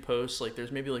first few posts, like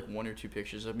there's maybe like 1 or 2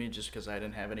 pictures of me just because I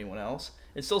didn't have anyone else.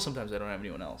 And still sometimes I don't have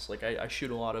anyone else. Like I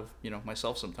shoot a lot of,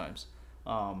 myself sometimes.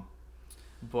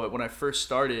 But when I first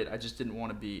started, I just didn't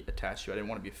want to be attached to it. I didn't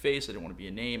want to be a face. I didn't want to be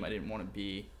a name. I didn't want to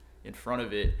be in front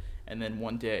of it. And then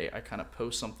one day I kind of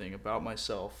post something about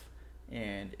myself,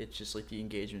 and it's just like the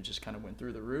engagement just kind of went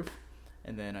through the roof.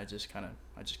 And then I just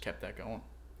kept that going.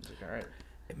 I was like, all right.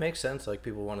 It makes sense. Like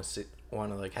people want to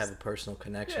like have a personal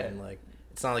connection. Yeah. Like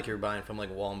it's not like you're buying from like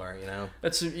Walmart,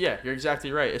 That's you're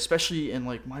exactly right. Especially in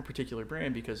like my particular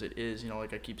brand, because it is,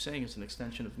 like I keep saying, it's an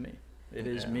extension of me. It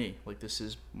is me. Like this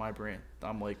is my brand.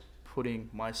 I'm like putting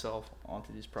myself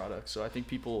onto these products. So I think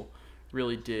people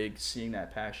really dig seeing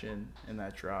that passion and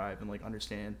that drive and like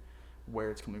understand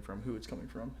where it's coming from, who it's coming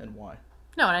from, and why.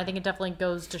 No, and I think it definitely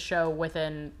goes to show with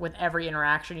every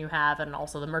interaction you have, and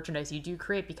also the merchandise you do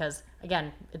create, because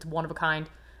again, it's one of a kind.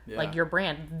 Yeah. Like your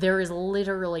brand, there is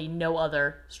literally no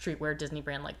other streetwear Disney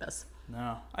brand like this.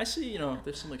 No, I see.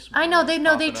 There's some like. I know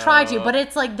they tried to, but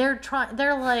it's like they're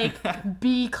like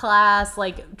B class,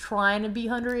 like trying to be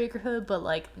 100 Acre Hood, but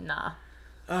like nah.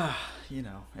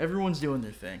 Everyone's doing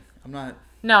their thing. I'm not.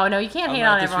 No, you can't hate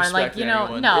on everyone. Like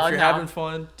anyone. no, if you're having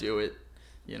fun, do it.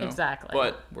 Exactly.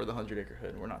 But we're the 100 Acre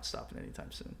Hood. We're not stopping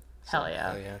anytime soon. Hell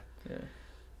yeah. Oh yeah. Yeah.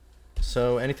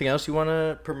 So, anything else you want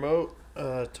to promote?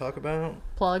 Talk about?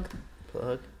 Plug.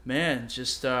 Man,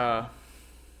 just not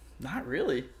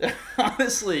really.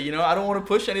 Honestly, I don't want to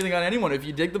push anything on anyone. If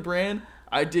you dig the brand,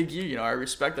 I dig you. I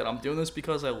respect that. I'm doing this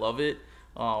because I love it.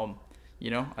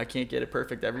 I can't get it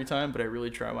perfect every time, but I really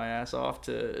try my ass off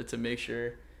to make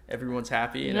sure everyone's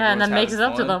happy. And then makes it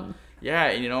up to them. Yeah,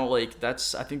 and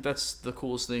I think that's the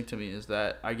coolest thing to me, is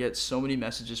that I get so many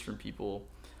messages from people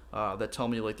that tell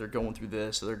me like they're going through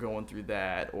this or they're going through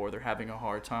that or they're having a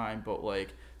hard time, but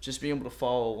like just being able to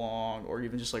follow along or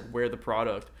even just like wear the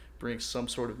product brings some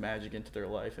sort of magic into their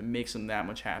life and makes them that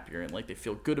much happier, and like they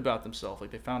feel good about themselves,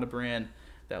 like they found a brand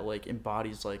that like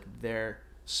embodies like their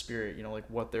spirit, like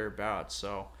what they're about.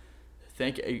 So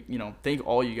thank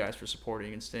all you guys for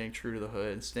supporting and staying true to the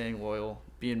hood and staying loyal,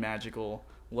 being magical,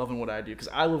 loving what I do, because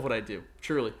I love what I do.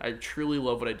 I truly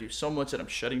love what I do so much that I'm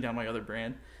shutting down my other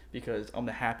brand because I'm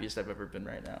the happiest I've ever been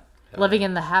right now. Living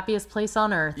in the happiest place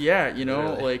on earth. Yeah,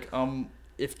 Really? like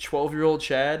if 12-year-old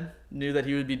Chad knew that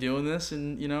he would be doing this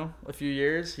in a few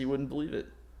years, he wouldn't believe it.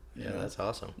 Yeah, that's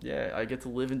awesome. Yeah, I get to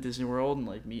live in Disney World and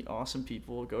like meet awesome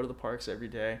people, go to the parks every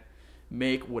day,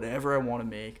 make whatever I want to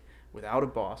make without a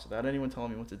boss, without anyone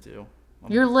telling me what to do.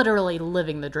 You're literally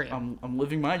living the dream. I'm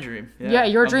living my dream. Yeah,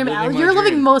 your dream. You're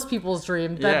living most people's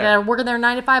dream that are working their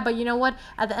 9 to 5. But you know what?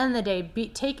 At the end of the day,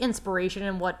 take inspiration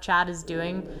in what Chad is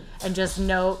doing, and just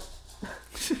know.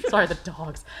 Sorry, the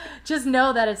dogs. Just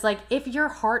know that it's like if your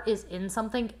heart is in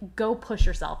something, go push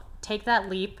yourself. Take that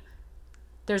leap.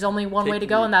 There's only one way to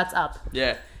go, and that's up.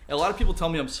 Yeah. A lot of people tell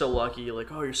me I'm so lucky,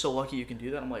 like, oh, you're so lucky you can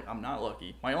do that. I'm like, I'm not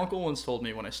lucky. My uncle once told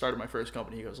me when I started my first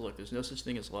company, he goes, look, there's no such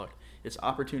thing as luck. It's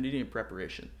opportunity and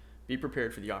preparation. Be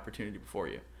prepared for the opportunity before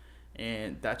you.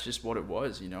 And that's just what it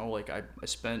was, Like, I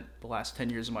spent the last 10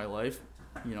 years of my life,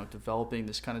 developing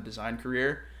this kind of design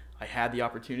career. I had the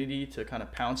opportunity to kind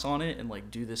of pounce on it and, like,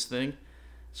 do this thing.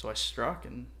 So I struck,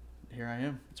 and here I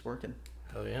am. It's working.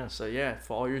 Oh, yeah. So, yeah,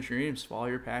 follow your dreams, follow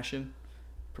your passion.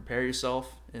 Prepare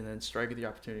yourself, and then strike at the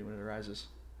opportunity when it arises.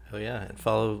 Oh yeah, and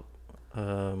follow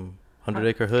 100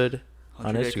 Acre Hood on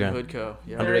 100 Instagram. Acre Hood Co.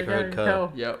 Yep. 100 Acre Hood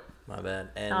Co. Yep. My bad.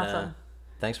 And Awesome.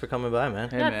 thanks for coming by, man.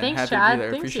 Hey, Yeah, man. thanks, Happy Chad. to be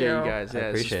there. Thank Appreciate you. you guys. I Yeah,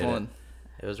 appreciate this was fun.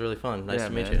 It was really fun. Nice to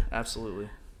meet man. you. Absolutely.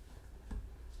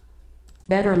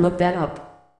 Better look that up.